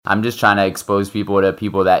I'm just trying to expose people to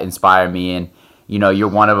people that inspire me, and you're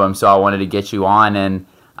one of them. So I wanted to get you on, and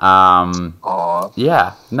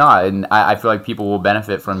yeah, no, and I feel like people will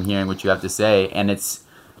benefit from hearing what you have to say, and it's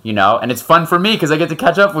and it's fun for me because I get to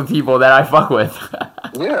catch up with people that I fuck with.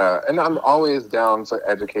 Yeah, and I'm always down to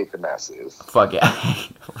educate the masses. Fuck yeah.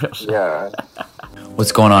 Yeah.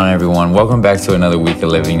 What's going on, everyone? Welcome back to another week of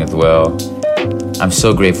Living with Will. I'm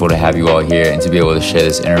so grateful to have you all here and to be able to share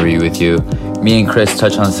this interview with you. Me and Chris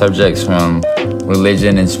touch on subjects from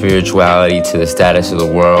religion and spirituality to the status of the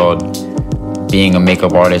world, being a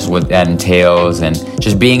makeup artist, what that entails, and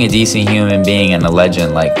just being a decent human being and a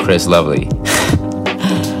legend like Chris Lovely.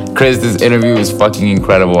 Chris, this interview is fucking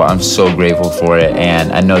incredible. I'm so grateful for it,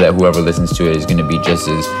 and I know that whoever listens to it is going to be just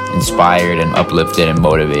as inspired and uplifted and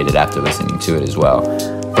motivated after listening to it as well.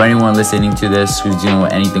 For anyone listening to this who's dealing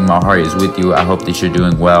with anything, my heart is with you. I hope that you're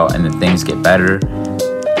doing well and that things get better.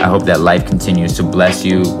 I hope that life continues to bless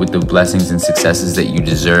you with the blessings and successes that you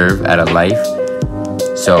deserve out of life.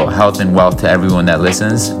 So health and wealth to everyone that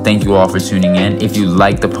listens. Thank you all for tuning in. If you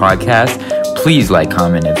like the podcast, please like,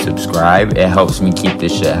 comment, and subscribe. It helps me keep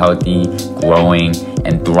this shit healthy, growing,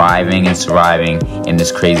 and thriving and surviving in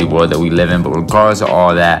this crazy world that we live in. But regardless of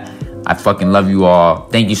all that, I fucking love you all.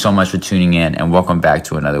 Thank you so much for tuning in, and welcome back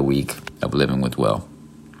to another week of Living with Will.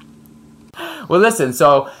 Well, listen,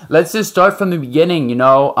 so let's just start from the beginning.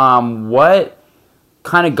 What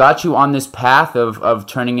kind of got you on this path of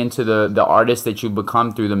turning into the artist that you've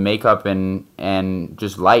become through the makeup and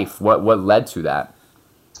just life? What led to that?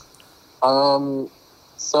 Well,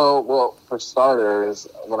 for starters,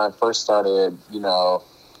 when I first started,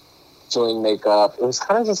 doing makeup, it was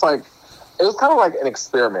kind of like an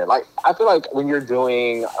experiment. Like, I feel like when you're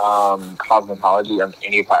doing cosmetology on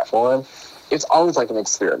any platform, it's always like an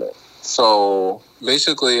experiment. So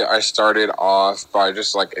basically, I started off by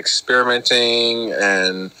just like experimenting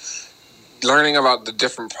and learning about the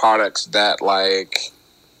different products that like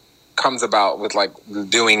comes about with like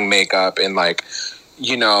doing makeup and like,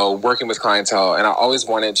 working with clientele. And I always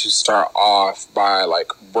wanted to start off by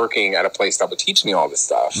like working at a place that would teach me all this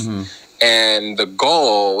stuff. Mm-hmm. And the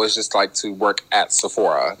goal was just like to work at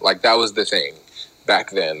Sephora. Like, that was the thing back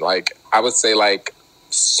then. Like, I would say like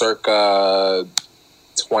circa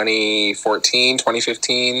 2014,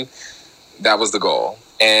 2015, that was the goal.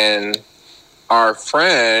 And our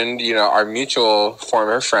friend, our mutual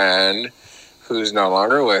former friend, who's no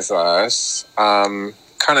longer with us,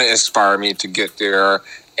 kind of inspired me to get there.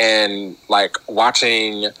 And like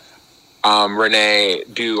watching Renee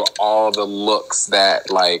do all the looks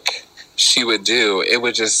that like she would do, it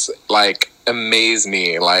would just like amaze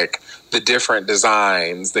me. Like the different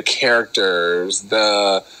designs, the characters,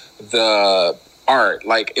 the art,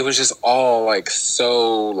 like it was just all like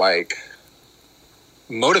so like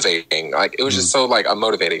motivating. Like it was just so like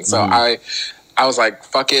motivating. So I was like,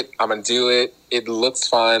 fuck it, I'm gonna do it. It looks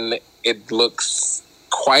fun. It looks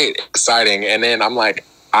quite exciting. And then I'm like,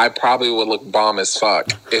 I probably would look bomb as fuck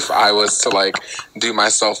if I was to like do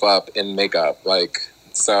myself up in makeup. Like,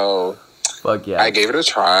 so fuck yeah. I gave it a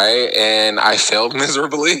try and I failed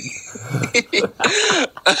miserably.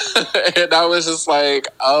 And I was just like,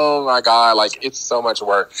 oh my God, like it's so much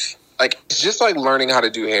work. Like, it's just like learning how to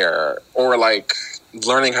do hair or like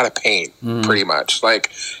learning how to paint, pretty much.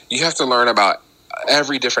 Like, you have to learn about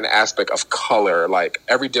every different aspect of color, like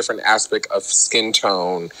every different aspect of skin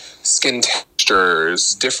tone, skin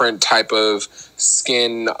textures, different type of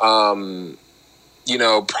skin,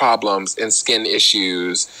 problems and skin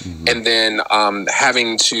issues. And then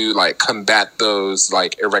having to like combat those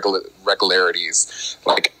like irregularities.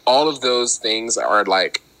 Like all of those things are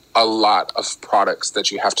like a lot of products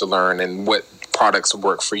that you have to learn and what products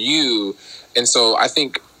work for you. And so I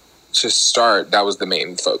think to start, that was the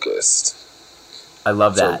main focus. I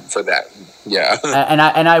love that. For that, yeah.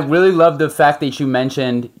 And I really love the fact that you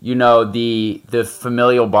mentioned, the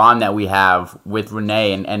familial bond that we have with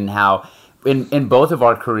Renee and how in both of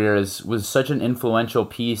our careers was such an influential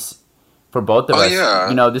piece for both of us.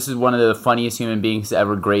 Yeah. This is one of the funniest human beings to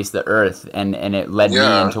ever grace the earth, and it led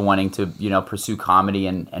me into wanting to, pursue comedy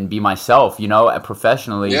and be myself,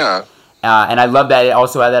 professionally. Yeah. And I love that it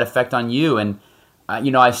also had that effect on you. And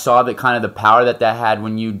I saw the kind of the power that had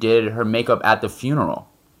when you did her makeup at the funeral.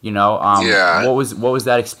 What was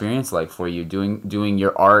that experience like for you doing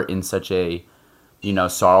your art in such a,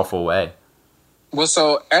 sorrowful way? Well,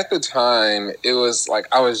 so at the time, it was like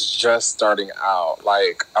I was just starting out.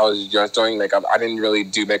 Like I was just doing makeup. I didn't really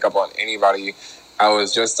do makeup on anybody. I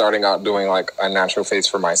was just starting out doing like a natural face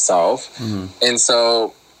for myself, and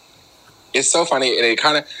so it's so funny. And it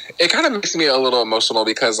kind of makes me a little emotional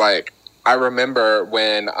because like I remember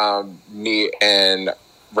when me and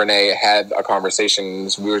Renee had a conversation.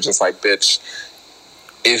 We were just like, bitch,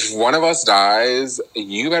 if one of us dies,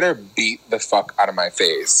 you better beat the fuck out of my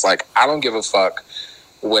face. Like, I don't give a fuck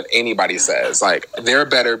what anybody says. Like, there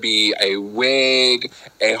better be a wig,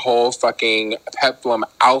 a whole fucking peplum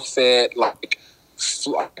outfit, like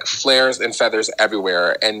flares and feathers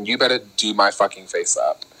everywhere, and you better do my fucking face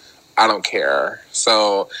up. I don't care.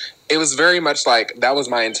 So it was very much like that was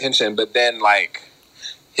my intention, but then like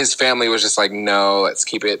his family was just like, no, let's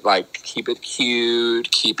keep it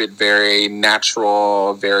cute, keep it very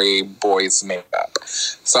natural, very boys makeup.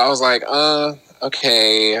 So I was like,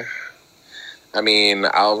 okay. I mean,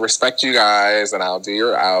 I'll respect you guys and I'll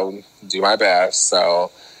do my best.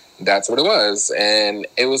 So that's what it was. And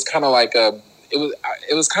it was kind of like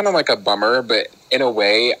it was kind of like a bummer, but in a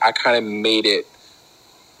way I kind of made it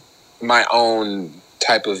my own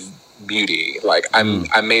type of beauty. Like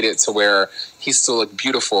I made it to where he still looked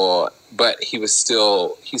beautiful, but he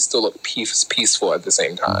still looked peaceful at the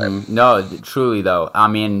same time. No, truly though. I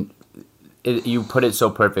mean, you put it so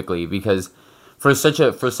perfectly, because for such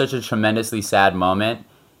a tremendously sad moment,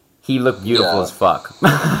 he looked beautiful as fuck.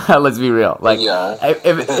 Let's be real. Like,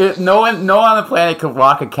 if no one on the planet could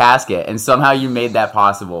rock a casket, and somehow you made that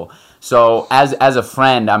possible. So as a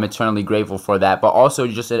friend, I'm eternally grateful for that. But also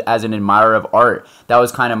just as an admirer of art, that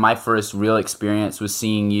was kind of my first real experience, was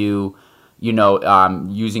seeing you,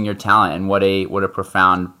 using your talent, and what a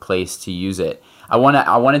profound place to use it. I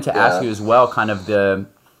wanted to ask you as well, kind of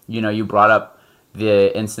you brought up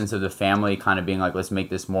the instance of the family kind of being like, let's make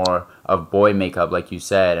this more of boy makeup, like you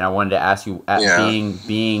said. And I wanted to ask you,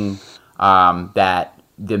 being that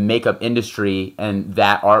the makeup industry and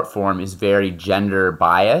that art form is very gender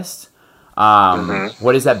biased.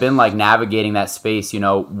 What has that been like, navigating that space,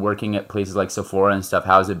 working at places like Sephora and stuff?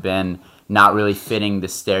 How has it been not really fitting the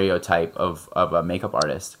stereotype of a makeup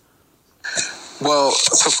artist? Well,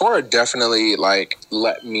 Sephora definitely like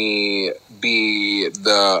let me be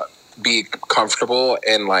comfortable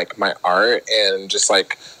in like my art and just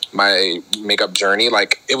like my makeup journey.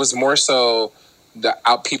 Like, it was more so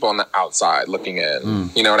people on the outside looking in.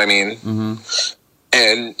 You know what I mean?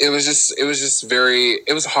 And it was just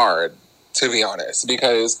hard, to be honest,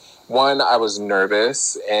 because one, I was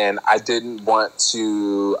nervous and I didn't want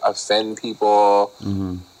to offend people.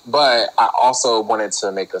 But I also wanted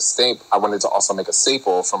to make a staple. I wanted to also make a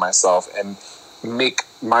staple for myself and make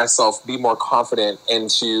myself be more confident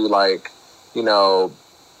into, like,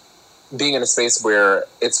 being in a space where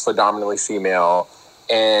it's predominantly female,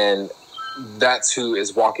 and that's who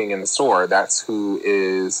is walking in the store. That's who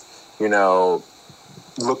is,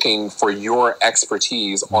 looking for your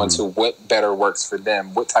expertise onto what better works for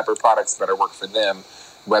them, what type of products better work for them,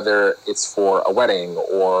 whether it's for a wedding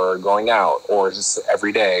or going out or just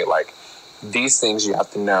every day. Like, these things you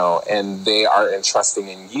have to know, and they are entrusting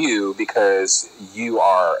in you because you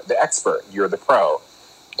are the expert, you're the pro.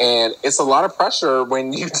 And it's a lot of pressure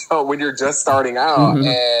when you're just starting out,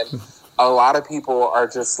 and a lot of people are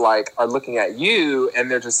just like, are looking at you and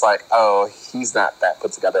they're just like, oh, he's not that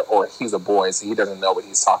put together, or he's a boy, so he doesn't know what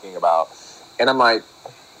he's talking about. And I'm like,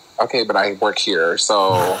 okay, but I work here,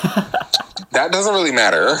 so that doesn't really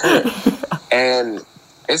matter. And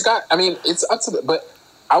it's up to but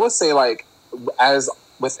I would say, like, as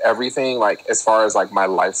with everything, like, as far as like my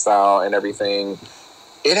lifestyle and everything,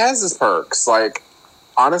 it has its perks. Like,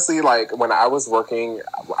 honestly, like, when I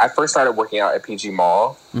first started working out at PG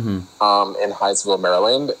Mall in Hyattsville,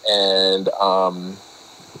 Maryland, and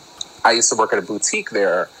I used to work at a boutique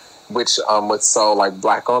there, which would sell like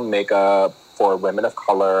black-owned makeup for women of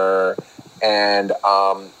color, and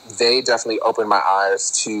they definitely opened my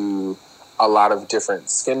eyes to a lot of different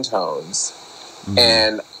skin tones.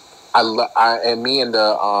 And me and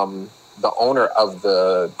the owner of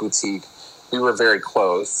the boutique, we were very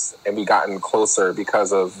close, and we gotten closer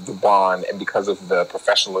because of the bond and because of the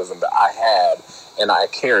professionalism that I had and I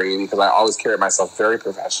carry, because I always carried myself very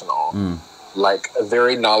professional, like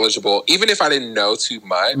very knowledgeable. Even if I didn't know too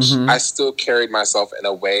much, I still carried myself in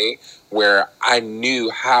a way where I knew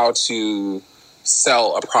how to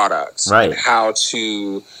sell a product, and how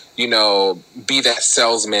to, be that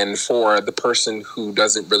salesman for the person who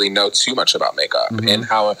doesn't really know too much about makeup, and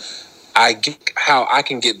how I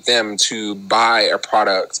can get them to buy a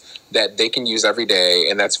product that they can use every day,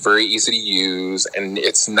 and that's very easy to use, and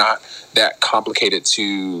it's not that complicated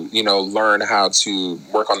to, learn how to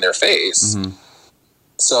work on their face.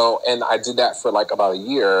 So, and I did that for like about a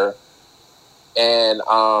year, and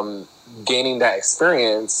gaining that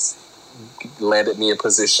experience landed me a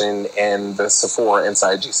position in the Sephora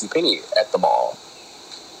inside JCPenney at the mall.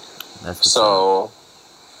 So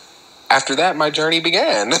after that, my journey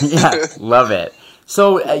began. Yeah, love it.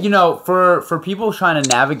 So, for people trying to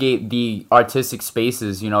navigate the artistic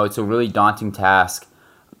spaces, it's a really daunting task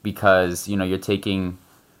because, you're taking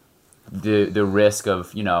the risk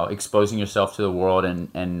of, exposing yourself to the world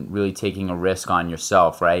and really taking a risk on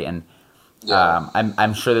yourself, right? And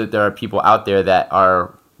I'm sure that there are people out there that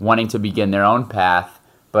are wanting to begin their own path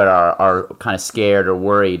but are kind of scared or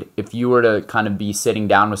worried. If you were to kind of be sitting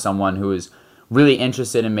down with someone who is really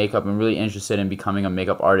interested in makeup and really interested in becoming a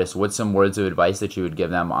makeup artist, what's some words of advice that you would give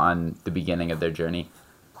them on the beginning of their journey?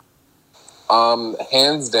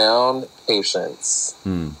 Hands down, patience.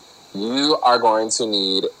 You are going to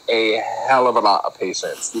need a hell of a lot of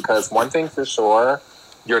patience because one thing for sure,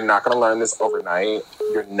 you're not going to learn this overnight.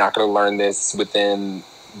 You're not going to learn this within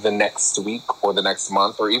the next week or the next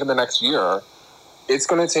month or even the next year. It's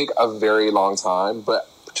going to take a very long time, but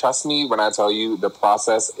trust me when I tell you the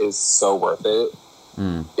process is so worth it.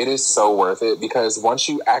 It is so worth it because once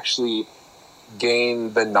you actually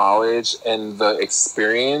gain the knowledge and the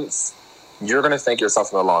experience, you're going to thank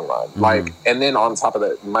yourself in the long run. And then on top of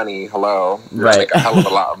that money, you're going to make a hell of a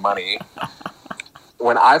lot of money.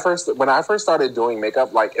 When I first started doing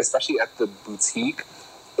makeup, especially at the boutique,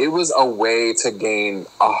 it was a way to gain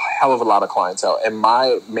a hell of a lot of clientele. And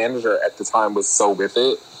my manager at the time was so with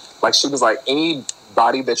it. She was like,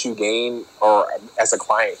 anybody that you gain or as a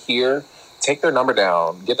client here, take their number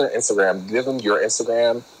down, get their Instagram, give them your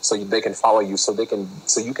Instagram so they can follow you, so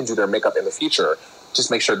you can do their makeup in the future. Just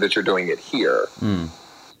make sure that you're doing it here.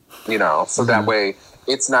 So that way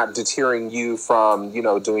it's not deterring you from,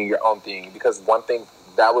 doing your own thing. Because one thing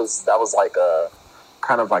that was like a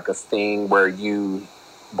kind of like a thing where you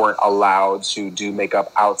weren't allowed to do makeup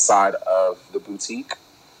outside of the boutique.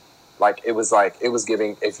 It was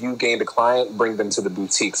giving, if you gained a client, bring them to the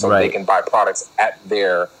boutique so they can buy products at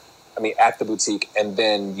the boutique, and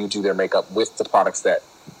then you do their makeup with the products that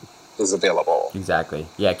is available. Exactly.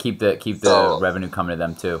 Yeah, keep the revenue coming to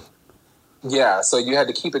them too. Yeah, so you had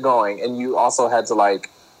to keep it going, and you also had to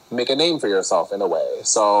make a name for yourself in a way.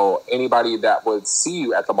 So anybody that would see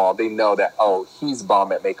you at the mall, they know that, oh, he's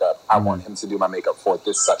bomb at makeup. I want him to do my makeup for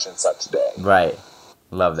this such and such day. Right.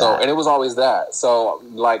 Love that. So, and it was always that. So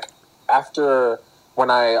after when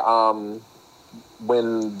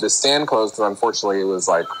when the stand closed, unfortunately it was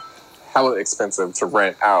hella expensive to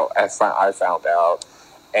rent out. I found out,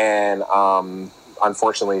 and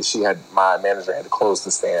unfortunately my manager had to close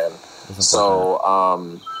the stand. So,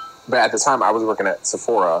 but at the time I was working at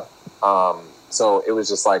Sephora, so it was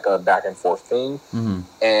just a back and forth thing.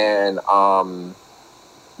 And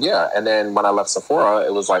and then when I left Sephora,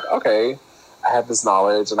 it was okay, I have this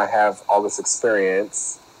knowledge and I have all this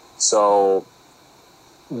experience, so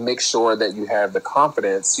make sure that you have the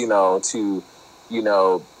confidence, to,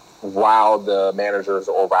 wow the managers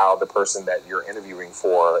or wow the person that you're interviewing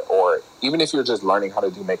for, or even if you're just learning how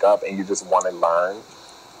to do makeup and you just want to learn,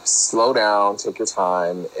 slow down, take your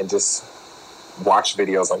time, and just watch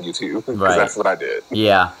videos on YouTube. Because that's what I did.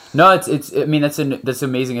 Yeah. No, that's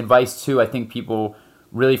amazing advice too. I think people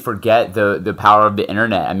really forget the power of the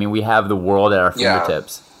internet. I mean, we have the world at our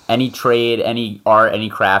fingertips. Any trade, any art, any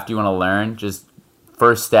craft you want to learn, just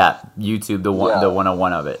first step, YouTube, the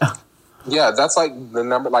 101 of it. Yeah, that's the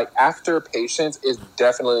number. After patience is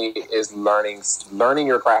definitely learning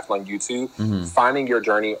your craft on YouTube, finding your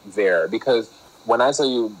journey there. Because when I tell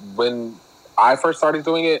you, when I first started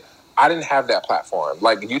doing it, I didn't have that platform.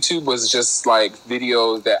 YouTube was just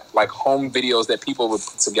videos that home videos that people would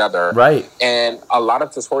put together. Right. And a lot of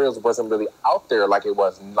tutorials wasn't really out there like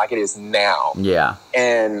it is now. Yeah.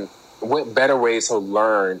 And what better ways to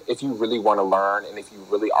learn if you really want to learn and if you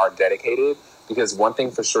really are dedicated? Because one thing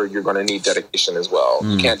for sure, you're going to need dedication as well.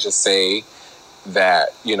 You can't just say that,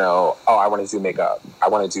 oh, I want to do makeup. I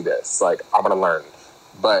want to do this. I want to learn.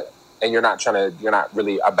 And you're not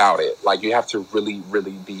really about it. You have to really,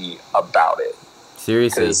 really be about it.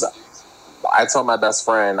 Seriously. Because I told my best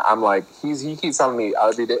friend, I'm he keeps telling me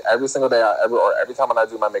every single day every time when I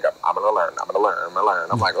do my makeup, I'm going to learn.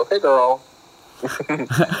 I'm like, okay, girl.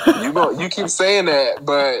 You keep saying that,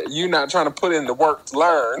 but you're not trying to put in the work to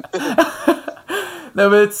learn. No,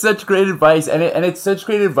 but it's such great advice, and it's such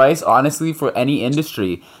great advice, honestly, for any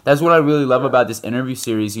industry. That's what I really love about this interview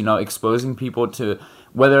series, exposing people to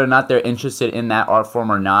whether or not they're interested in that art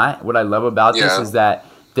form or not. What I love about this is that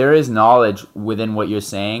there is knowledge within what you're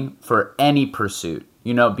saying for any pursuit.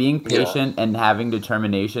 Being patient and having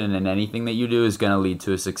determination in anything that you do is going to lead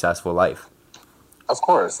to a successful life. Of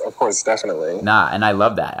course, definitely. And I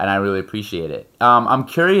love that, and I really appreciate it. I'm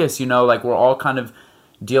curious, we're all kind of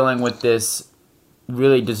dealing with this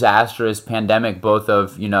really disastrous pandemic, both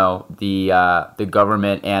of the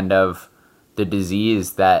government and of the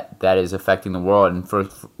disease that is affecting the world. And for,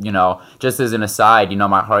 you know, just as an aside, you know,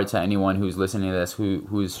 my heart to anyone who's listening to this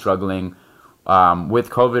who's struggling with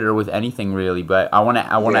COVID or with anything really. But I want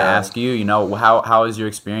to ask you, you know, how has your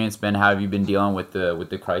experience been? How have you been dealing with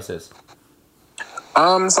the crisis?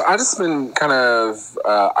 So I just been kind of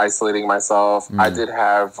isolating myself. I did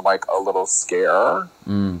have like a little scare,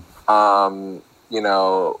 you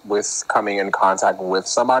know, with coming in contact with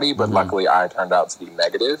somebody, but luckily I turned out to be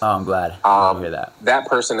negative. Oh, I'm glad to hear that. That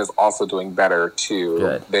person is also doing better too.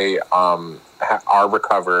 Good. They are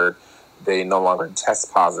recovered. They no longer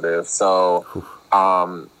test positive. So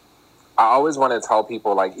I always want to tell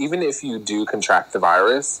people, like, even if you do contract the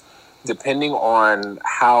virus, depending on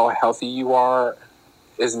how healthy you are,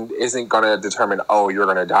 isn't going to determine, oh, you're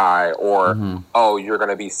going to die, or oh, you're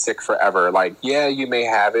going to be sick forever. Like, yeah, you may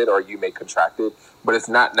have it or you may contract it, but it's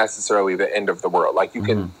not necessarily the end of the world. Like, you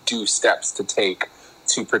can do steps to take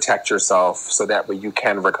to protect yourself so that way you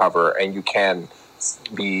can recover and you can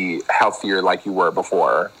be healthier like you were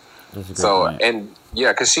before. So, point. And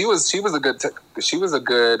yeah, because she was a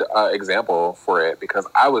good example for it, because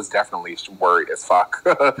I was definitely worried as fuck.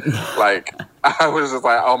 Like, I was just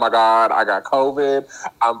like, oh my God, I got COVID.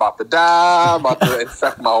 I'm about to die. I'm about to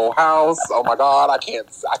infect my whole house. Oh my God, I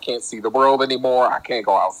can't see the world anymore. I can't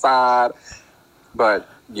go outside. But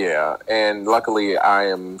yeah, and luckily I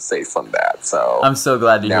am safe from that. So I'm so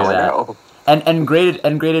glad to hear that. And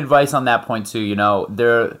great advice on that point too. You know,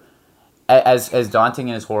 there. As daunting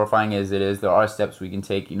and as horrifying as it is, there are steps we can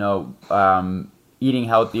take. You know, eating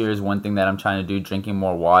healthier is one thing that I'm trying to do. Drinking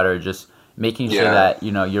more water, just making sure that,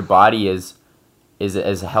 you know, your body is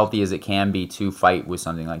as healthy as it can be to fight with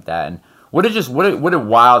something like that. And what a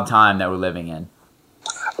wild time that we're living in.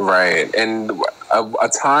 Right, and a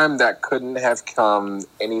time that couldn't have come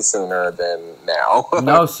any sooner than now.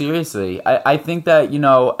 No, seriously, I think that, you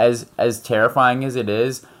know, as terrifying as it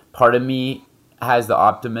is, part of me has the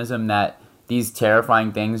optimism that these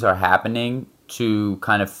terrifying things are happening to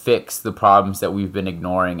kind of fix the problems that we've been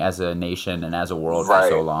ignoring as a nation and as a world for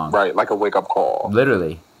so long. Right, like a wake-up call.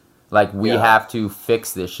 Literally. Like, we have to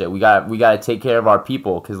fix this shit. We got to take care of our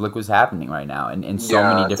people, because look what's happening right now in so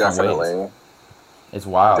many different ways. It's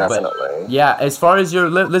wild. Definitely. But yeah, as far as your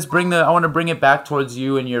I want to bring it back towards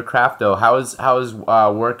you and your craft though. How has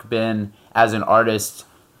work been as an artist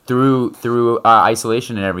through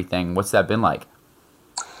isolation and everything? What's that been like?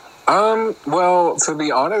 Well, to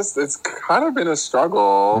be honest, it's kind of been a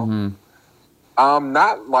struggle.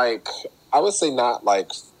 Not like, I would say not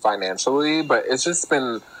like financially, but it's just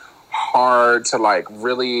been hard to like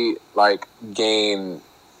really like gain,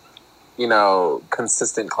 you know,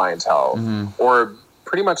 consistent clientele, or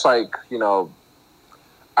pretty much like, you know,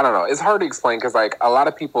 I don't know. It's hard to explain, because like a lot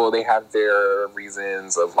of people, they have their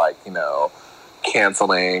reasons of like, you know,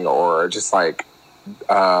 canceling or just like,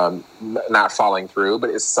 not following through.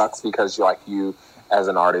 But it sucks, because you as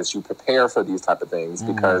an artist, you prepare for these type of things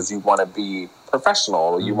because you want to be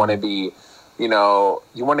professional. You want to be, you know,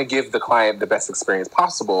 you want to give the client the best experience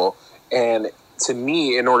possible. And to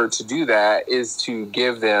me, in order to do that, is to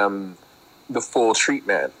give them the full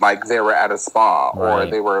treatment, like they were at a spa, or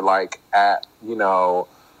they were like at, you know,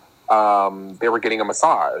 they were getting a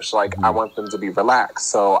massage. Like, I want them to be relaxed.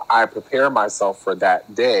 So I prepare myself for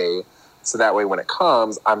that day, so that way when it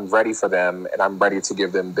comes, I'm ready for them and I'm ready to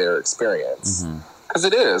give them their experience. Because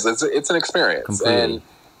it's an experience. Completely. And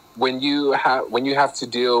when you have to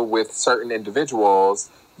deal with certain individuals,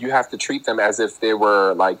 you have to treat them as if they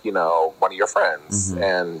were like, you know, one of your friends,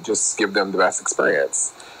 and just give them the best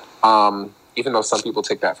experience. Even though some people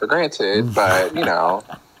take that for granted, but you know,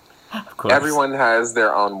 everyone has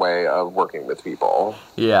their own way of working with people.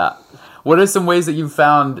 Yeah. What are some ways that you've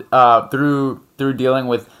found through dealing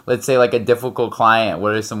with, let's say, like a difficult client?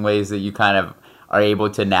 What are some ways that you kind of are able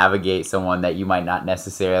to navigate someone that you might not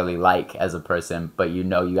necessarily like as a person, but you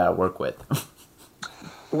know you got to work with?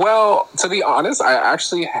 Well, to be honest, I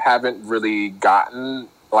actually haven't really gotten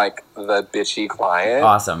like the bitchy client.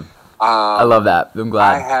 Awesome. I love that. I'm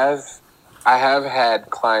glad. I have had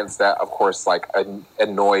clients that, of course, like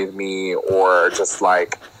annoyed me or just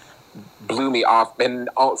like blew me off, and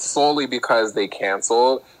solely because they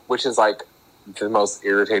canceled, which is like the most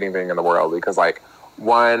irritating thing in the world. Because like,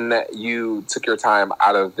 one, you took your time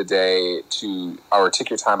out of the day took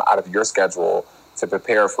your time out of your schedule to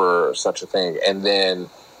prepare for such a thing, and then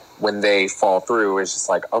when they fall through, it's just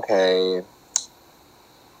like, okay,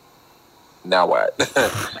 now what?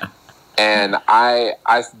 And I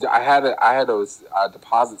had a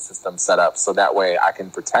deposit system set up so that way I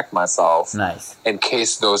can protect myself. Nice. In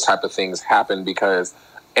case those type of things happen, because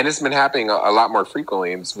And it's been happening a lot more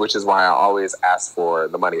frequently, which is why I always ask for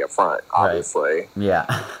the money up front, obviously. Right.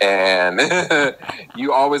 Yeah. And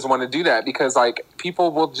you always want to do that because, like, people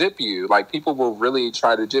will gyp you. Like, people will really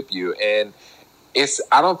try to gyp you. And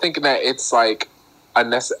I don't think that it's, like, I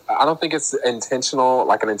don't think it's intentional,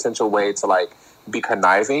 like, an intentional way to, like, be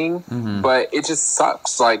conniving. Mm-hmm. But it just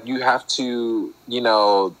sucks. Like, you have to, you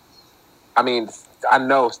know, I mean, I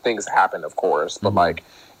know things happen, of course, but, like,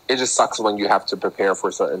 it just sucks when you have to prepare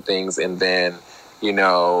for certain things and then, you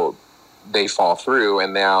know, they fall through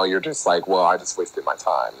and now you're just like, well, I just wasted my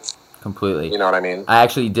time. Completely. You know what I mean? I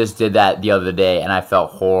actually just did that the other day and I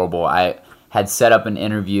felt horrible. I had set up an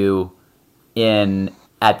interview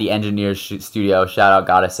at the Engineers Studio, shout out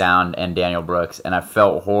Gotta Sound and Daniel Brooks, and I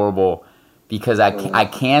felt horrible because I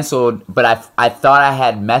canceled, but I thought I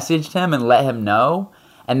had messaged him and let him know.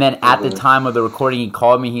 And then at the time of the recording, he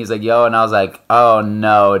called me. He's like, yo. And I was like, oh,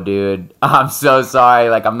 no, dude. I'm so sorry.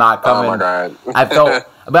 Like, I'm not coming. Oh, my God. I felt...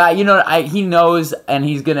 But, you know, he knows, and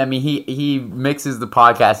he's going to... I mean, he mixes the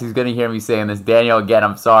podcast. He's going to hear me saying this. Daniel, again,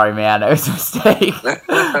 I'm sorry, man. It was a mistake.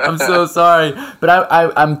 I'm so sorry. But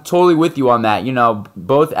I'm totally with you on that. You know,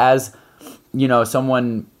 both as, you know,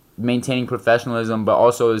 someone maintaining professionalism, but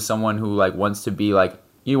also as someone who, like, wants to be, like...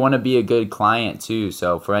 You want to be a good client too,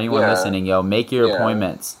 so for anyone listening, yo, make your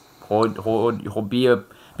appointments. Be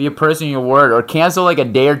a person of your word, or cancel like a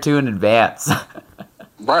day or two in advance.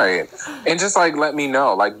 Right, and just like let me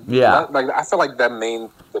know, like like I feel like the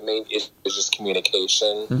main issue is just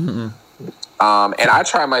communication. Mm-hmm. And I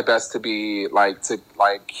try my best to be like to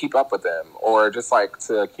keep up with them, or just like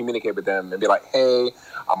to communicate with them and be like, hey,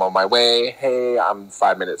 I'm on my way. Hey, I'm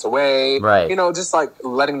 5 minutes away. Right. You know, just like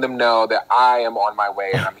letting them know that I am on my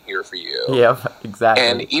way and I'm here for you. Yeah, exactly.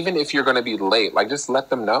 And even if you're going to be late, like just let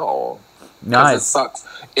them know. Nice. It sucks.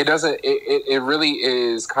 It doesn't. It really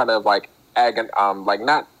is kind of like like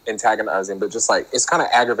not antagonizing, but just like it's kind of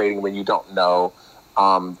aggravating when you don't know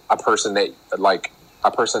a person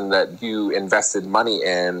that you invested money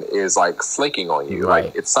in is like flaking on you. Right.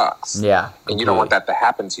 Like it sucks. Yeah. Completely. And you don't want that to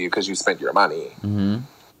happen to you because you spent your money. Mm-hmm.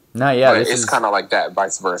 No, yeah. But it's kind of like that,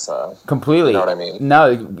 vice versa. Completely. You know what I mean?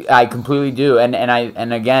 No, I completely do. And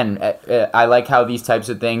again, I like how these types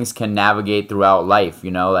of things can navigate throughout life,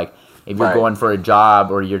 you know, like if you're going for a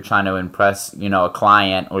job or you're trying to impress, you know, a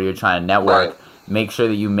client or you're trying to network, make sure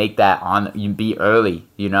that you make that you be early,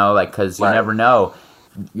 you know, like, cause you never know.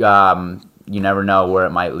 You never know where it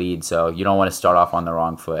might lead, so you don't want to start off on the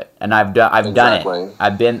wrong foot. And I've done it.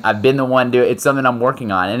 I've been the one do it. It's something I'm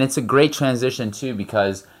working on, and it's a great transition too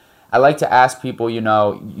because I like to ask people. You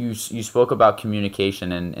know, you spoke about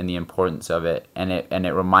communication and the importance of it, and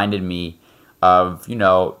it reminded me of, you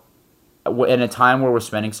know, in a time where we're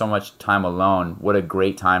spending so much time alone, what a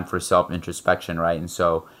great time for self-introspection, right? And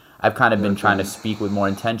so I've kind of been trying to speak with more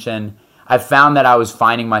intention. I found that I was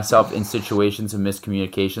finding myself in situations of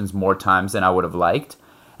miscommunications more times than I would have liked.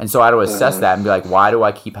 And so I had to assess that and be like, why do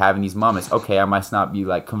I keep having these moments? Okay, I must not be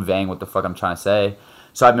like conveying what the fuck I'm trying to say.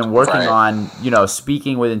 So I've been working on, you know,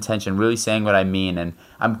 speaking with intention, really saying what I mean. And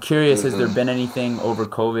I'm curious, has there been anything over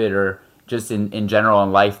COVID or just in general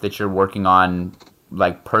in life that you're working on,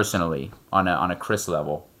 like personally on a Chris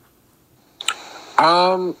level?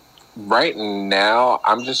 Right now,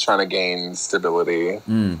 I'm just trying to gain stability.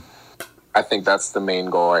 I think that's the main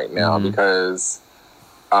goal right now because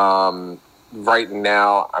right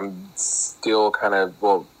now I'm still kind of,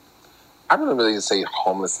 well, I don't really say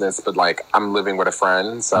homelessness, but like I'm living with a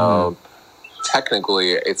friend. So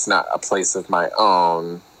technically it's not a place of my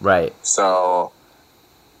own. Right. So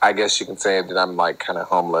I guess you can say that I'm like kind of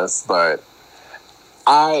homeless, but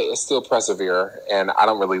I still persevere and I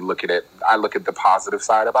don't really look at it. I look at the positive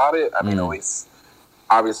side about it. I mean, at least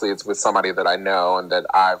obviously it's with somebody that I know and that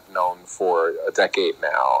I've known for a decade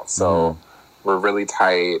now. So we're really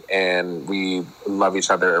tight and we love each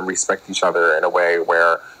other and respect each other in a way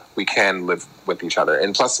where we can live with each other.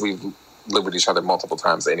 And plus we've lived with each other multiple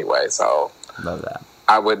times anyway. So love that.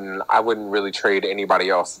 I wouldn't really trade anybody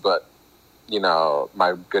else, but you know,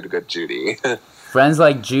 my good Judy. Friends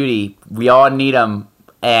like Judy, we all need them.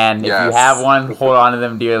 And if you have one, hold on to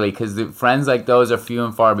them dearly because friends like those are few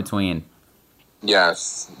and far between.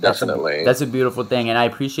 Yes, definitely. That's a beautiful thing, and I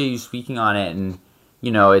appreciate you speaking on it. And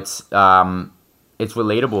you know, it's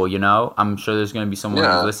relatable. You know, I'm sure there's going to be someone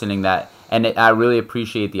who's listening I really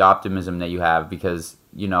appreciate the optimism that you have because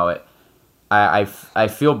you know, I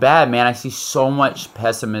feel bad, man. I see so much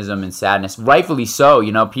pessimism and sadness, rightfully so.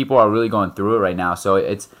 You know, people are really going through it right now, so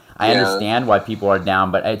I understand why people are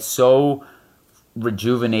down, but it's so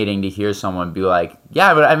rejuvenating to hear someone be like,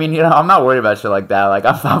 yeah, but I mean, I'm not worried about shit like that. Like,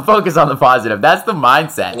 I'm focused on the positive. That's the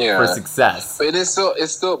mindset for success. But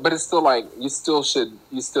but it's still like you still should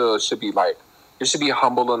be like, you should be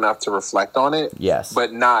humble enough to reflect on it. Yes.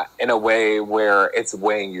 But not in a way where it's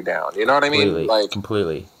weighing you down. You know what I mean? Like,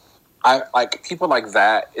 completely. I like people like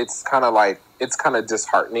that. It's kind of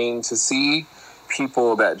disheartening to see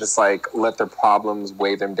people that just like let their problems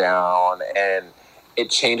weigh them down, and it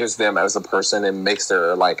changes them as a person and makes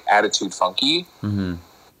their like attitude funky. Mm-hmm.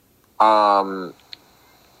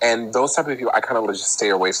 And those type of people I kind of just stay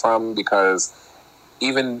away from, because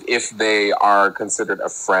even if they are considered a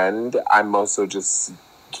friend, I mostly just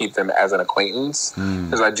keep them as an acquaintance,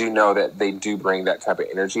 because I do know that they do bring that type of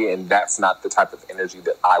energy, and that's not the type of energy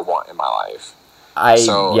that I want in my life.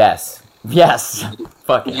 Yes.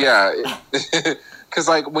 Fuck it. Yeah. Because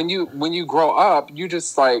like when you grow up, you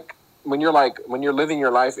just like when you're living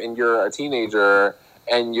your life and you're a teenager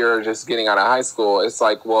and you're just getting out of high school, it's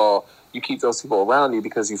like, well, you keep those people around you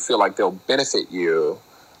because you feel like they'll benefit you.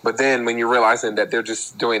 But then when you're realizing that they're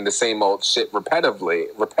just doing the same old shit repetitively,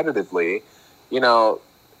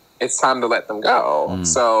 it's time to let them go.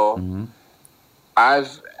 So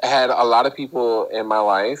I've had a lot of people in my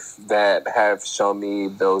life that have shown me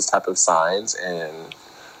those type of signs, and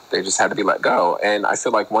they just had to be let go. And I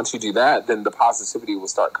feel like once you do that, then the positivity will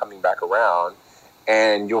start coming back around,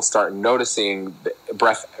 and you'll start noticing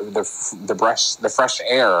the fresh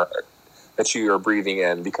air that you are breathing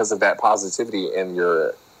in because of that positivity in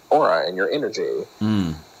your aura and your energy.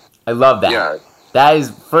 I love that. Yeah. That is,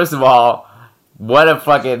 first of all,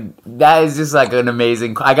 that is just like an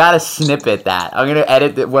amazing, I gotta snippet that. I'm gonna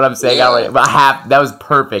edit what I'm saying out, but that was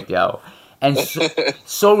perfect, yo. And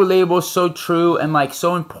so relatable, so true, and like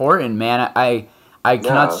so important, man. I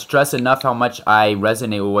cannot stress enough how much I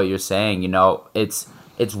resonate with what you're saying. It's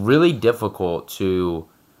really difficult to,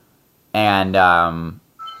 and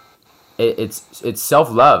it's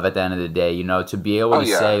self-love at the end of the day. To be able to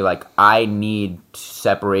say like, I need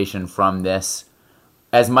separation from this.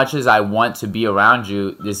 As much as I want to be around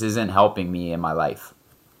you, this isn't helping me in my life.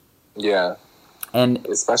 Yeah, and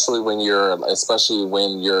especially when you're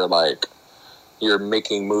like, you're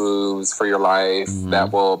making moves for your life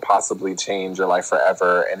that will possibly change your life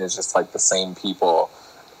forever, and it's just like the same people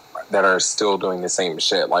that are still doing the same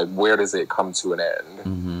shit. Like, where does it come to an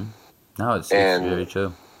end? No, it's very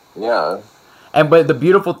true. Yeah, but the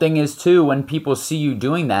beautiful thing is too, when people see you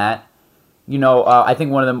doing that, I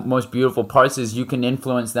think one of the most beautiful parts is you can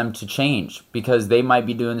influence them to change, because they might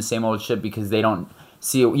be doing the same old shit because they don't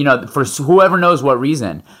see, for whoever knows what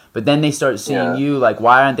reason. But then they start seeing you like,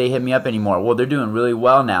 why aren't they hitting me up anymore? Well, they're doing really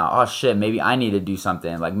well now. Oh shit, maybe I need to do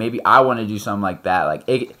something. Like, maybe I want to do something like that. Like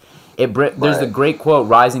there's the great quote,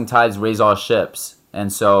 rising tides raise all ships.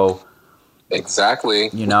 And so exactly,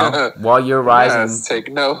 while you're rising,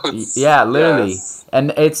 take notes. Yeah, literally. Yes.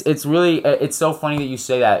 And it's really, it's so funny that you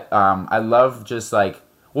say that. I love just like,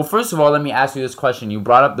 well, first of all, let me ask you this question. You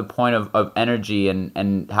brought up the point of energy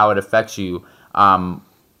and how it affects you.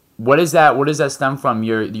 What does that stem from,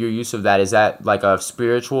 your use of that? Is that like a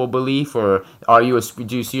spiritual belief, or do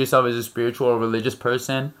you see yourself as a spiritual or religious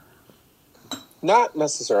person? Not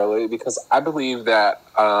necessarily, because I believe that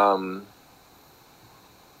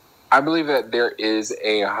there is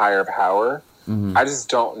a higher power. I just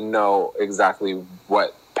don't know exactly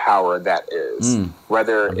what power that is.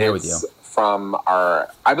 Whether it's from our,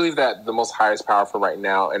 I believe that the most highest power for right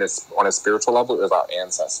now, and it's on a spiritual level, is our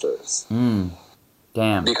ancestors.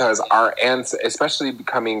 Damn. Because our especially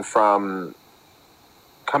coming from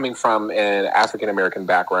an African American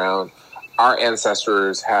background, our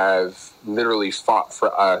ancestors have literally fought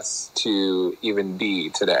for us to even be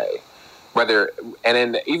today.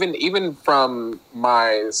 Even from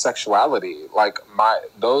my sexuality, like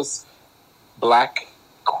those Black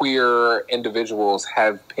queer individuals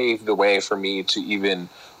have paved the way for me to even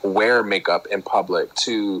wear makeup in public,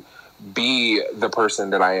 to be the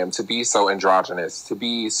person that I am, to be so androgynous, to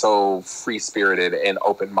be so free-spirited and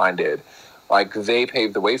open-minded. Like, they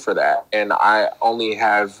paved the way for that, and I only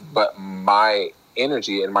have but my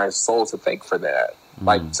energy and my soul to thank for that,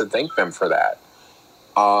 like to thank them for that.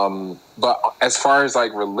 But as far as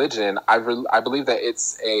like religion, I believe that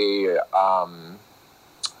it's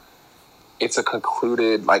a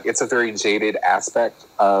concluded, like, it's a very jaded aspect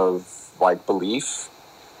of like belief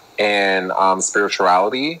and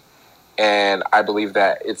spirituality. And I believe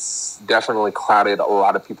that it's definitely clouded a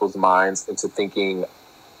lot of people's minds into thinking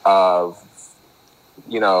of,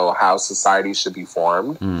 how society should be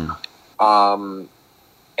formed. And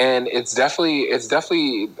it's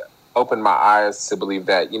definitely opened my eyes to believe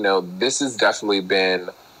that, this has definitely been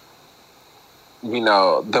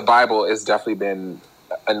the Bible has definitely been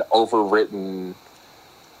an overwritten,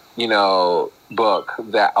 book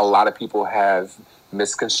that a lot of people have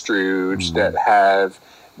misconstrued, that have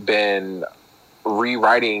been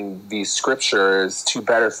rewriting these scriptures to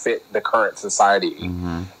better fit the current society.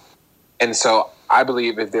 And so I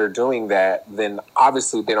believe if they're doing that, then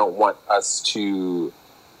obviously they don't want us to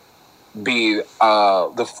be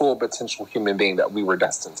the full potential human being that we were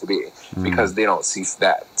destined to be, because they don't see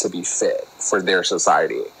that to be fit for their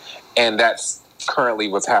society. And that's currently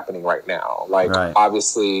what's happening right now. Like,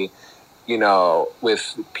 obviously,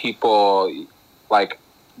 with people like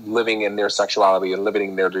living in their sexuality and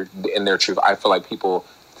living in their truth, I feel like people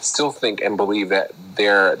still think and believe that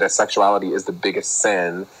that sexuality is the biggest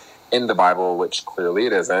sin in the Bible, which clearly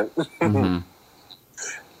it isn't.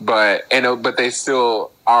 But they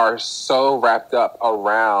still are so wrapped up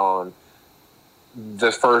around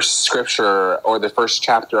the first scripture or the first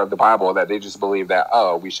chapter of the Bible that they just believe that,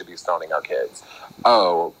 oh, we should be stoning our kids.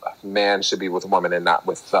 Oh, man should be with woman and not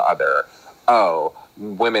with the other. Oh,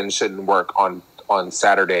 women shouldn't work on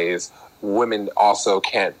Saturdays. Women also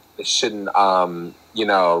shouldn't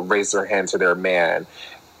raise their hand to their man.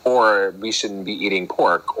 Or we shouldn't be eating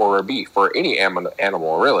pork or beef or any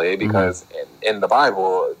animal, really, because in the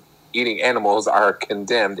Bible, eating animals are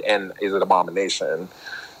condemned and is an abomination.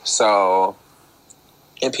 So,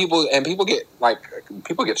 and people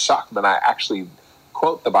get shocked when I actually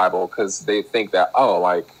quote the Bible, because they think that,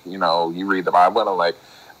 you read the Bible, and I'm like,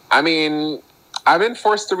 I mean, I've been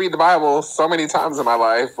forced to read the Bible so many times in my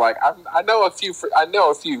life. Like, I know a few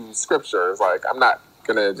scriptures. Like, I'm not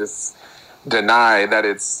gonna just deny that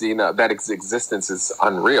that its existence is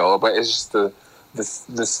unreal, but it's just the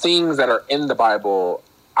things that are in the Bible,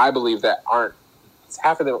 I believe that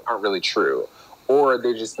half of them aren't really true, or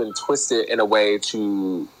they've just been twisted in a way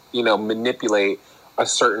to manipulate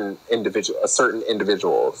certain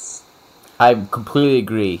individuals. I completely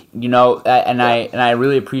agree. I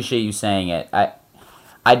really appreciate you saying it.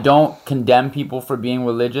 I don't condemn people for being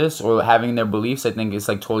religious or having their beliefs. I think it's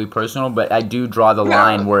like totally personal, but I do draw the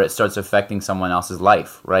line where it starts affecting someone else's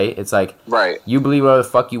life, right? It's like, you believe whatever the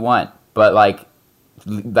fuck you want, but like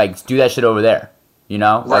do that shit over there,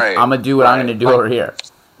 Like, I'm gonna do what I'm gonna do over here.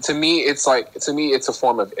 To me, it's a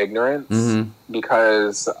form of ignorance,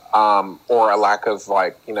 because, or a lack of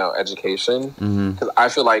education. Because I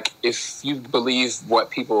feel like if you believe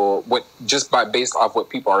based off what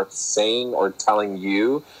people are saying or telling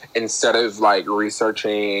you, instead of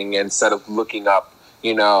researching, instead of looking up,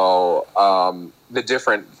 the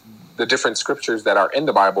different scriptures that are in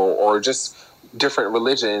the Bible, or just different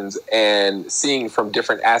religions, and seeing from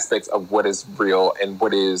different aspects of what is real and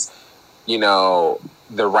what is,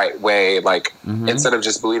 the right way, instead of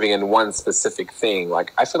just believing in one specific thing.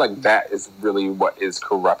 I feel like that is really what is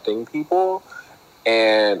corrupting people,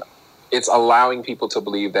 and it's allowing people to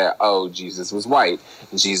believe that, oh, Jesus was white,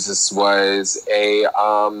 Jesus was a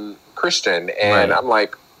Christian, and I'm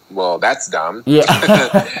like, well, that's dumb.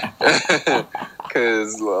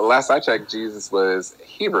 Because last I checked, Jesus was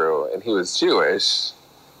Hebrew and he was Jewish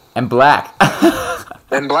and black.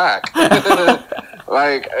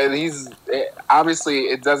 And he's obviously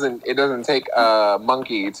it doesn't take a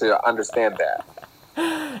monkey to understand that.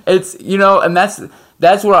 It's and that's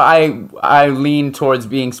where I lean towards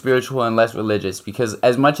being spiritual and less religious, because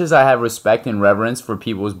as much as I have respect and reverence for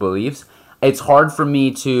people's beliefs, it's hard for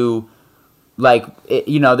me to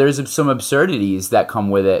there's some absurdities that come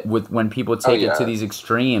with it, when people take it to these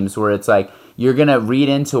extremes where it's like, you're going to read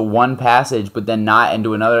into one passage but then not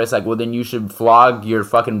into another. It's like, well, then you should flog your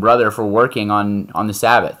fucking brother for working on the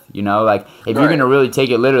Sabbath, if you're going to really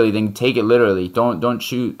take it literally, then take it literally. Don't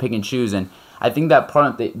pick and choose. And I think that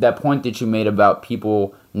point that you made about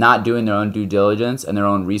people not doing their own due diligence and their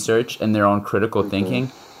own research and their own critical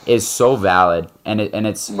thinking is so valid, and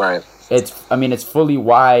it's it's fully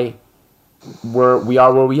why we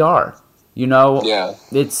are where we are.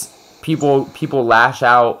 It's people lash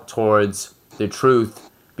out towards the truth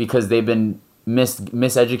because they've been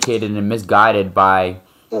miseducated and misguided by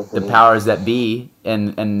the powers that be,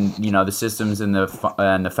 and the systems and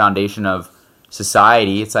the foundation of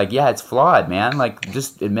society. It's like, it's flawed, man.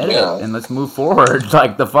 Just admit it and let's move forward.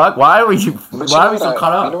 The fuck? Why are we so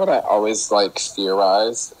caught up? You know what I always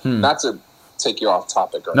theorize? Not to take you off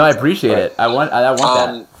topic. No, I appreciate it. I want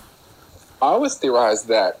that. I always theorize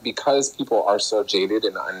that because people are so jaded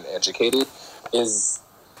and uneducated is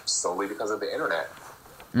solely because of the internet.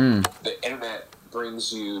 The internet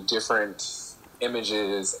brings you different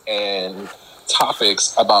images and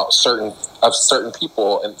topics about certain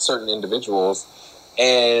people and certain individuals,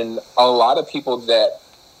 and a lot of people that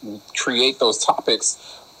create those topics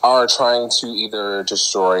are trying to either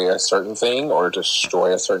destroy a certain thing or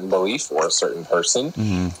destroy a certain belief or a certain person.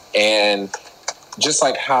 And just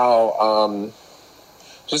like how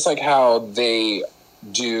they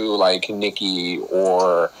do like Nikki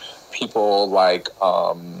or people like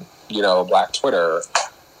Black Twitter,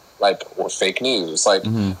 like, or fake news, like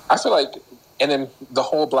I feel like, and then the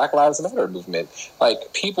whole Black Lives Matter movement,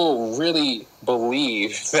 like people really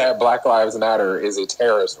believe that Black Lives Matter is a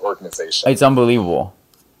terrorist organization. It's unbelievable.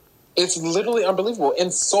 It's literally unbelievable,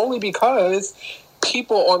 and solely because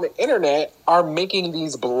people on the internet are making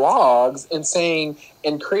these blogs and saying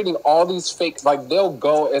and creating all these fake, like they'll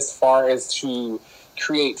go as far as to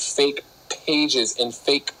create fake pages and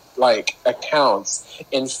fake like accounts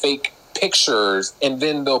and fake pictures, and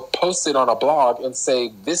then they'll post it on a blog and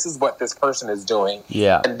say, this is what this person is doing.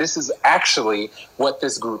 Yeah. And this is actually what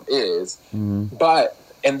this group is. But,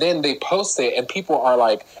 and then they post it and people are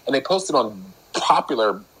like, and they post it on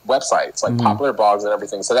popular websites, like popular blogs and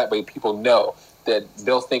everything. So that way people know that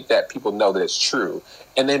they'll think that people know that it's true.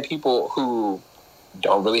 And then people who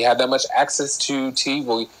don't really have that much access to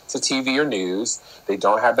TV or news, they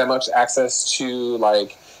don't have that much access to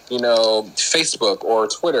like, Facebook or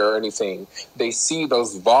Twitter or anything. They see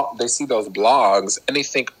those blogs and they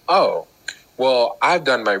think, oh, well, I've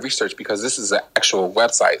done my research because this is an actual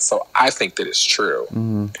website, so I think that it's true.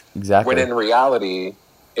 Exactly. When in reality,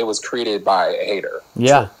 it was created by a hater.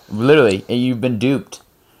 Yeah, literally, and you've been duped.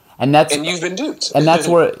 And you've been duped. And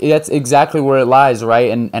that's exactly where it lies,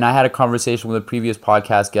 right? And I had a conversation with a previous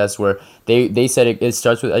podcast guest where they said it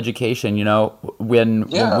starts with education. When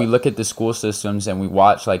we look at the school systems and we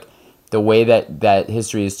watch like the way that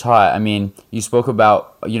history is taught. I mean, you spoke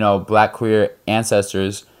about Black queer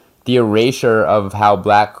ancestors, the erasure of how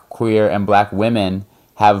Black queer and Black women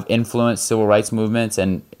have influenced civil rights movements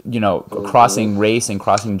and crossing race and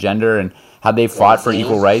crossing gender, and how they fought for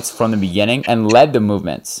equal rights from the beginning and led the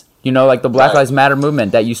movements. Like the Black Lives Matter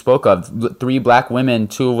movement that you spoke of, 3 Black women,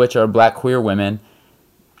 2 of which are Black queer women,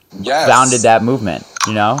 founded that movement,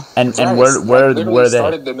 and where they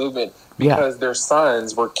started the movement because their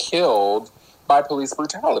sons were killed by police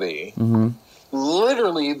brutality.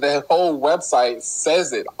 Literally, the whole website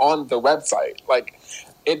says it on the website. Like,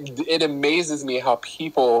 it amazes me how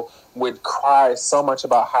people would cry so much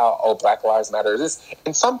about how, Black Lives Matter is this,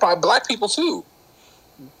 and some by Black people too.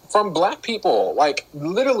 From Black people, like,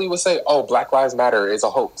 literally would say, Black Lives Matter is a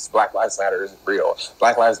hoax. Black Lives Matter isn't real.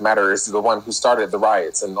 Black Lives Matter is the one who started the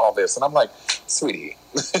riots and all this. And I'm like, sweetie.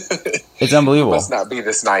 It's unbelievable. You must not be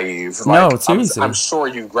this naive. No, seriously. I'm sure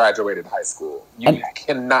you graduated high school. You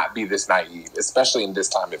cannot be this naive, especially in this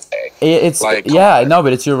time of day. It's like, yeah, no,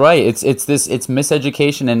 but you're right. It's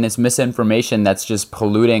miseducation and it's misinformation that's just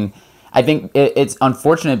polluting. I think it's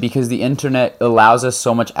unfortunate because the internet allows us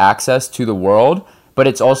so much access to the world, but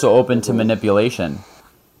it's also open to manipulation.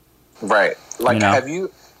 Right. Like, have you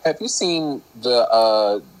seen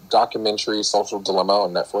the documentary Social Dilemma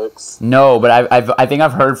on Netflix? No, but I think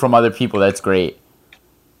I've heard from other people that's great.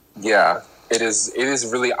 Yeah, it is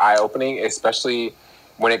really eye-opening, especially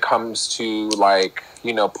when it comes to like,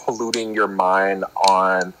 polluting your mind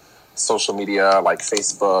on social media like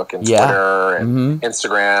Facebook and Twitter and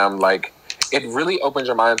Instagram. Like, it really opens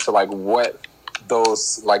your mind to like what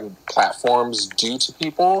those like platforms do to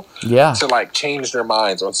people to like change their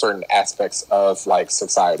minds on certain aspects of like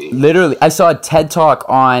society. Literally, I saw a TED Talk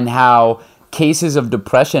on how cases of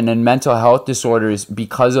depression and mental health disorders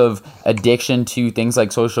because of addiction to things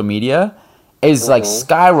like social media is like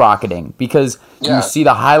skyrocketing because you see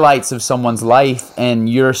the highlights of someone's life and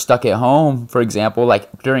you're stuck at home, for example.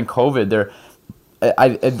 Like during COVID,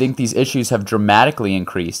 I think these issues have dramatically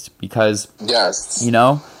increased because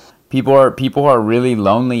people are really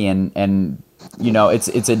lonely and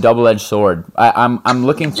it's a double-edged sword. I'm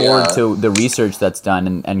looking forward to the research that's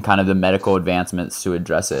done and kind of the medical advancements to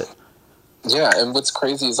address it. Yeah, and what's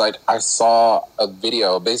crazy is like I saw a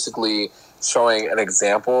video basically showing an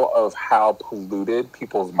example of how polluted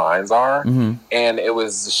people's minds are, and it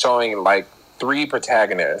was showing like 3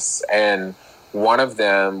 protagonists, and one of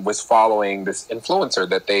them was following this influencer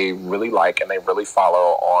that they really like and they really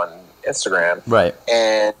follow on Instagram. Right.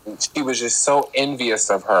 And she was just so envious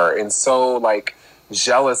of her and so like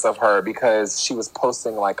jealous of her because she was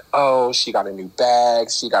posting like, she got a new bag,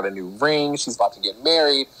 she got a new ring, she's about to get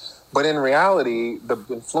married. But in reality, the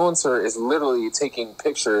influencer is literally taking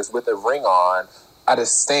pictures with a ring on at a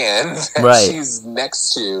stand that she's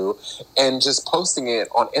next to and just posting it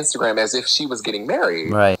on Instagram as if she was getting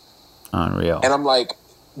married. Right. Unreal. And I'm like,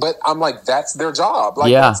 that's their job.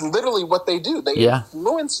 Like, that's literally what they do. They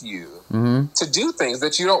influence you to do things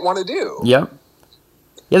that you don't want to do. Yep.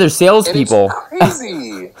 Yeah, they're salespeople.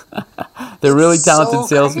 Crazy. They're really talented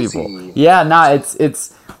salespeople. Crazy. Yeah, nah,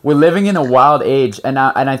 it's we're living in a wild age, and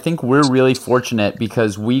I think we're really fortunate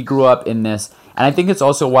because we grew up in this, and I think it's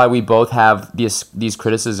also why we both have these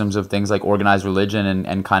criticisms of things like organized religion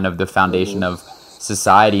and kind of the foundation of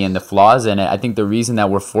society and the flaws in it. I think the reason that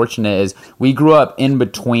we're fortunate is we grew up in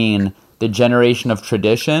between the generation of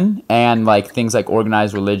tradition and like things like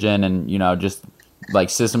organized religion and, you know, just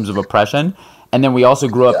like systems of oppression. And then we also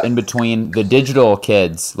grew up in between the digital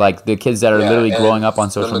kids, like the kids that are literally growing up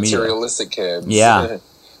on social media. The materialistic kids. Yeah.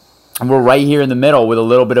 And we're right here in the middle with a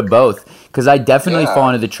little bit of both. Because I definitely fall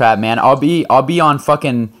into the trap, man. I'll be on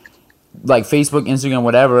fucking like Facebook, Instagram,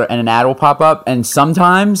 whatever, and an ad will pop up, and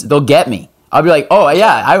sometimes they'll get me. I'll be like, oh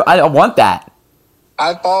yeah, I want that.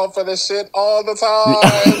 I fall for this shit all the time.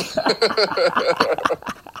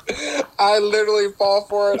 I literally fall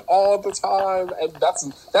for it all the time, and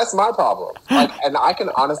that's my problem. Like, and I can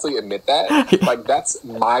honestly admit that. Like, that's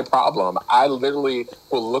my problem. I literally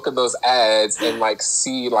will look at those ads and like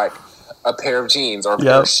see like a pair of jeans or a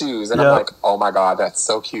pair of shoes, and I'm like, oh my god, that's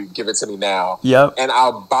so cute. Give it to me now. Yep. And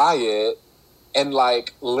I'll buy it, and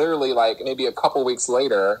like literally like maybe a couple weeks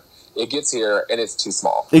later, it gets here and it's too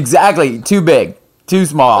small. Exactly. Too big. Too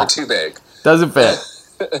small. Or too big. Doesn't fit.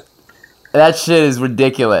 That shit is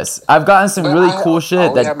ridiculous. I've gotten some really cool shit. I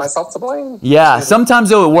only have myself to blame. Yeah, sometimes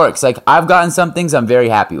though it works. Like I've gotten some things I'm very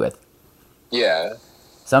happy with. Yeah.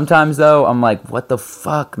 Sometimes though I'm like, what the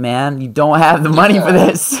fuck, man? You don't have the money for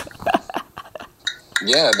this.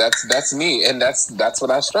 Yeah, that's me, and that's what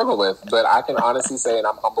I struggle with. But I can honestly say, and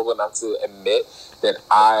I'm humble enough to admit that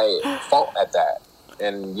I fault at that.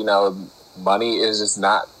 And you know, money is just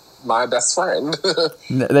not my best friend.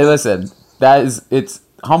 They listen. It's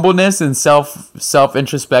humbleness and self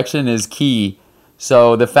introspection is key.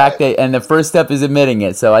 So the fact that, and the first step is admitting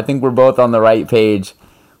it. So I think we're both on the right page.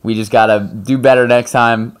 We just gotta do better next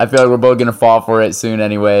time. I feel like we're both gonna fall for it soon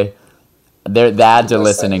anyway. The ads are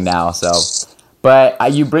listening now. So,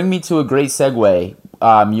 but you bring me to a great segue.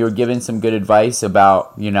 You were giving some good advice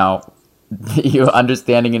about, you know, you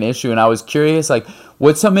understanding an issue, and I was curious, like,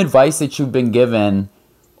 what's some advice that you've been given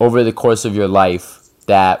over the course of your life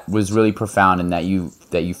that was really profound and that you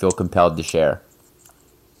feel compelled to share?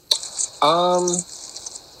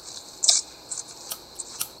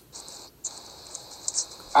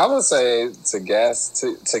 I would say to gas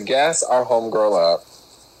our homegirl up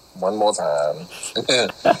one more time.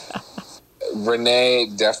 Renee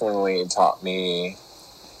definitely taught me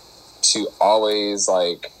to always,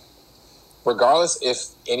 like, regardless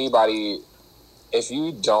if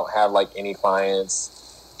you don't have like any clients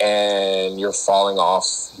and you're falling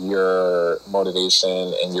off your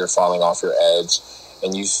motivation and you're falling off your edge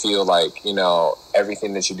and you feel like, you know,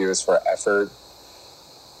 everything that you do is for effort,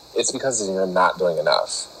 it's because you're not doing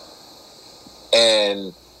enough.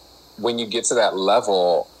 And when you get to that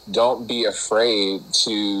level, don't be afraid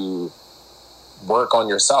to work on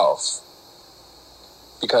yourself.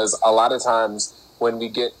 Because a lot of times when we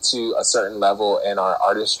get to a certain level in our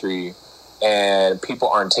artistry and people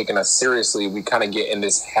aren't taking us seriously, we kind of get in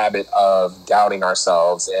this habit of doubting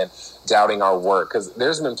ourselves and doubting our work. Because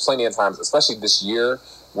there's been plenty of times, especially this year,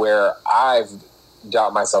 where I've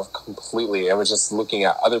doubted myself completely and was just looking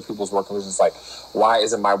at other people's work and was just like, why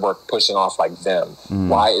isn't my work pushing off like them?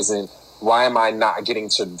 Why am I not getting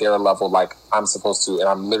to their level like I'm supposed to? And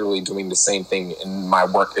I'm literally doing the same thing, and my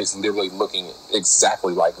work is literally looking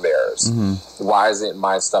exactly like theirs. Why isn't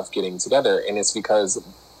my stuff getting together? And it's because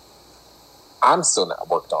I'm still not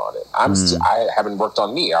worked on it. I haven't worked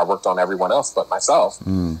on me. I worked on everyone else but myself.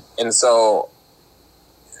 And so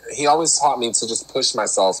he always taught me to just push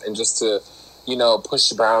myself and just to, you know,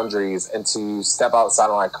 push boundaries and to step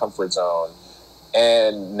outside of my comfort zone.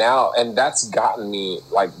 And that's gotten me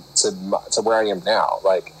like to where I am now.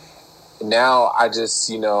 Like now I just,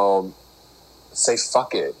 you know, say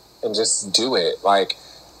fuck it and just do it. Like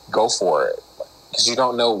go for it, because you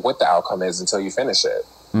don't know what the outcome is until you finish it.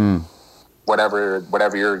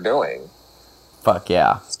 Whatever you're doing. Fuck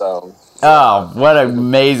yeah. So. Oh, what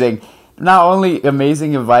amazing! Not only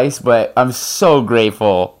amazing advice, but I'm so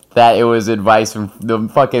grateful that it was advice from the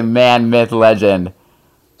fucking man, myth, legend,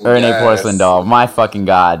 Renee Porcelain Doll. My fucking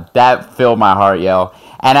god. That filled my heart, yo.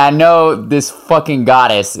 And I know this fucking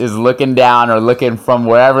goddess is looking down or looking from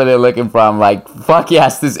wherever they're looking from, like, fuck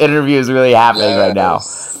yes, this interview is really happening right now.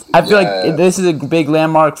 I feel like this is a big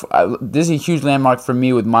landmark. This is a huge landmark for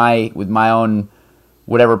me with my own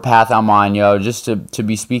whatever path I'm on, yo. Just to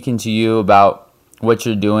be speaking to you about what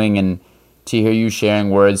you're doing and to hear you sharing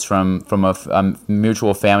words from a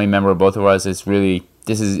mutual family member of both of us. It's really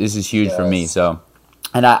this is huge for me. So.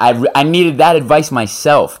 And I needed that advice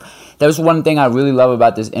myself, was one thing I really love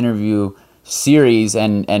about this interview series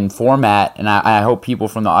and format, and I hope people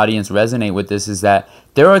from the audience resonate with this, is that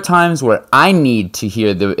there are times where I need to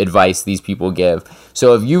hear the advice these people give.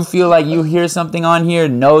 So if you feel like you hear something on here,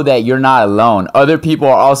 know that you're not alone. Other people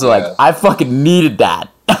are also like, I fucking needed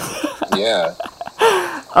that. Yeah.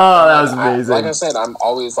 Oh, that was amazing. Like I said, I'm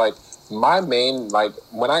always like, my main, like,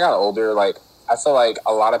 when I got older, like, I feel like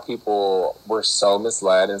a lot of people were so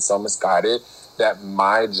misled and so misguided that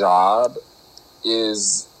my job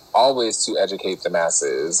is always to educate the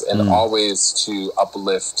masses and always to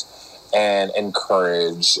uplift and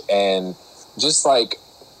encourage and just like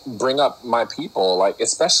bring up my people, like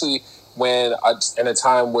especially when in a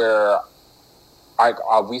time where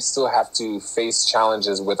we still have to face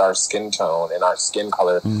challenges with our skin tone and our skin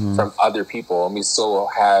color from other people, and we still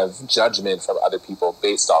have judgment from other people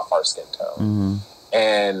based off our skin tone.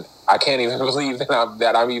 And I can't even believe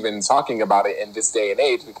that I'm even talking about it in this day and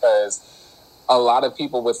age, because a lot of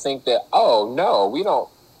people would think that, oh no, we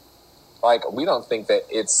don't think that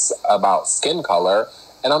it's about skin color.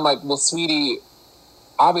 And I'm like, well, sweetie,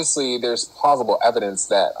 obviously there's plausible evidence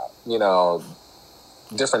that, you know,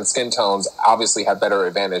 different skin tones obviously have better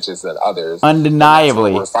advantages than others.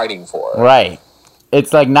 Undeniably. That's what we're fighting for. Right.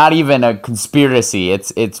 It's like not even a conspiracy.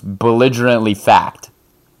 It's belligerently fact.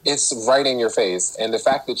 It's right in your face, and the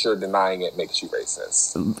fact that you're denying it makes you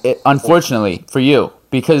racist. Unfortunately for you,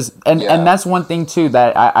 because and that's one thing too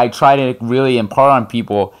that I try to really impart on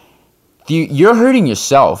people. You're hurting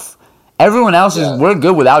yourself. Everyone else is, we're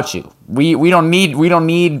good without you. We don't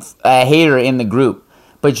need a hater in the group,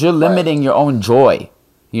 but you're limiting your own joy.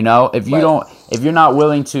 You know, if you're not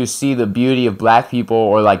willing to see the beauty of Black people,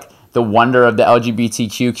 or like the wonder of the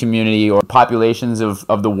LGBTQ community, or populations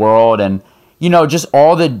of the world, and you know, just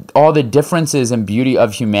all the differences and beauty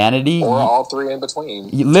of humanity, or all three in between.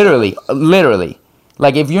 Literally,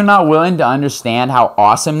 like if you're not willing to understand how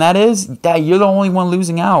awesome that is, that you're the only one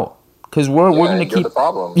losing out. Because we're gonna keep. You're the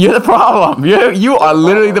problem. You're the problem. You are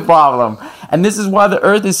literally the problem, and this is why the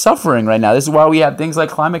Earth is suffering right now. This is why we have things like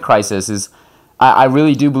climate crisis. I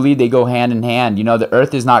really do believe they go hand in hand. You know, the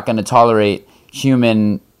Earth is not going to tolerate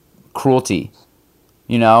human cruelty.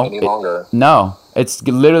 You know, any longer. No, it's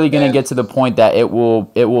literally going to get to the point that it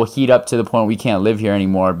will heat up to the point we can't live here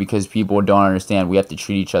anymore, because people don't understand we have to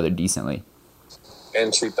treat each other decently.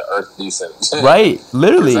 And treat the earth decent. Right,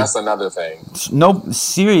 literally. That's another thing. No,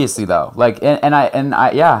 seriously though. Like, and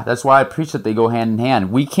I, that's why I preach that they go hand in hand.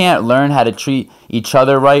 We can't learn how to treat each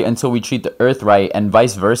other right until we treat the earth right, and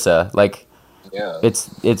vice versa. Like,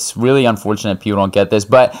 it's really unfortunate people don't get this.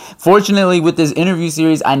 But fortunately, with this interview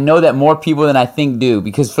series, I know that more people than I think do,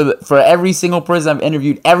 because for every single person I've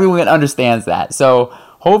interviewed, everyone understands that. So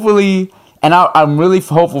hopefully, and I'm really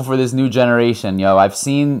hopeful for this new generation. Yo, I've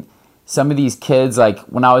seen some of these kids, like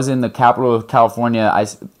when I was in the capital of California,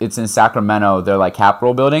 it's in Sacramento, their like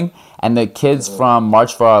Capitol building, and the kids from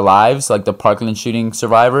March for Our Lives, like the Parkland shooting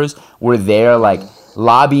survivors, were there like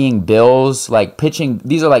lobbying bills, like pitching.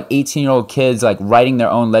 These are like 18-year-old kids like writing their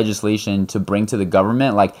own legislation to bring to the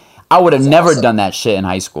government. Like I would have never done that shit in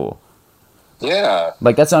high school. Yeah.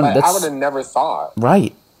 Like that's I would have never thought.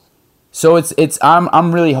 Right. So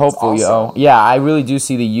I'm really hopeful, yo. Yeah, I really do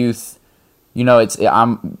see the youth. You know,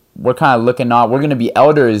 we're kind of looking on. We're going to be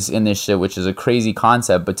elders in this shit, which is a crazy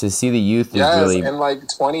concept. But to see the youth is really... in like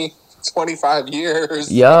 20, 25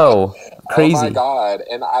 years. Yo, crazy. Oh my God.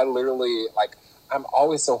 And I literally, like, I'm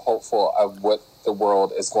always so hopeful of what the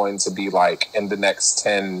world is going to be like in the next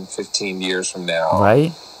 10, 15 years from now.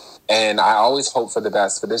 Right. And I always hope for the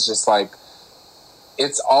best, but it's just like,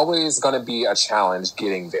 it's always going to be a challenge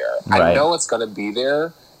getting there. Right. I know it's going to be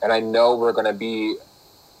there, and I know we're going to be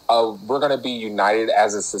united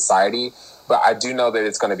as a society, but I do know that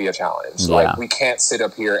it's going to be a challenge. Yeah. Like, we can't sit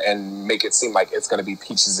up here and make it seem like it's going to be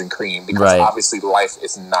peaches and cream, because obviously life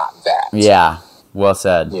is not that. Yeah, well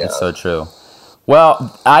said. Yeah. It's so true.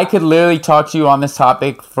 Well, I could literally talk to you on this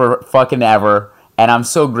topic for fucking ever, and I'm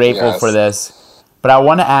so grateful for this. But I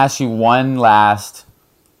want to ask you one last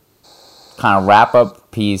kind of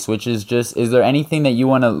wrap-up piece, which is just, is there anything that you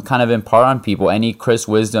want to kind of impart on people? Any Chris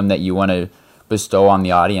wisdom that you want to bestow on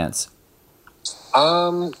the audience?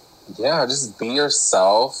 Just be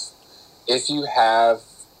yourself. If you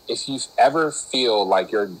ever feel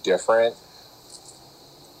like you're different,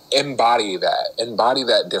 embody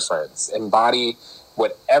that difference, embody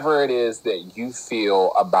whatever it is that you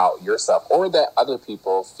feel about yourself, or that other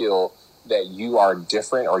people feel that you are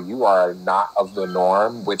different or you are not of the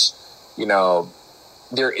norm, which, you know,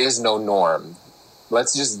 there is no norm.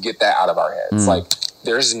 Let's just get that out of our heads. Like,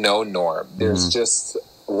 there's no norm. There's just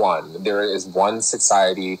one. There is one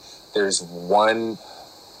society. There's one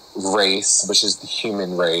race, which is the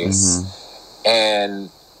human race. And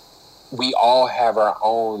we all have our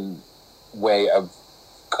own way of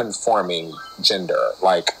conforming gender.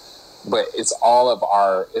 Like, but it's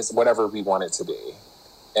it's whatever we want it to be.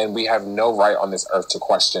 And we have no right on this earth to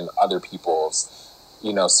question other people's,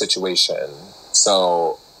 situation.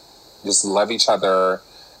 So just love each other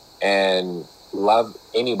and love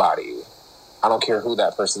anybody. I don't care who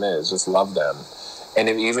that person is, just love them. And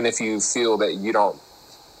even if you feel that you don't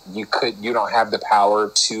have the power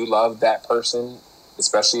to love that person,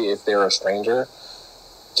 especially if they're a stranger,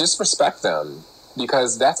 just respect them,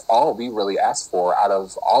 because that's all we really ask for out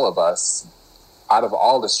of all of us, out of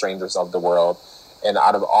all the strangers of the world, and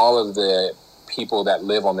out of all of the people that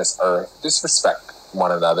live on this earth. Just respect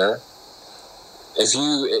one another.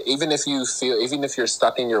 Even if you're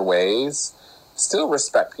stuck in your ways, still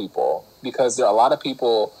respect people, because there are a lot of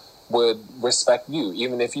people would respect you,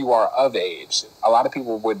 even if you are of age. A lot of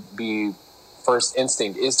people would be, first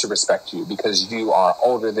instinct is to respect you because you are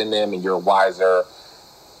older than them and you're wiser.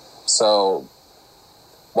 So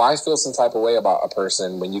why feel some type of way about a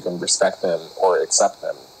person when you can respect them or accept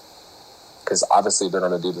them? Because obviously they're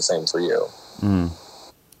going to do the same for you.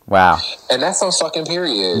 Wow. And that's on fucking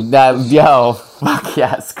period. Fuck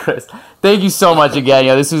yes, Chris. Thank you so much again.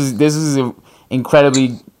 This was an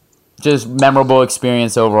incredibly just memorable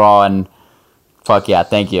experience overall, and fuck yeah,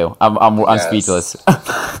 thank you. I'm speechless.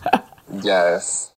 Yes.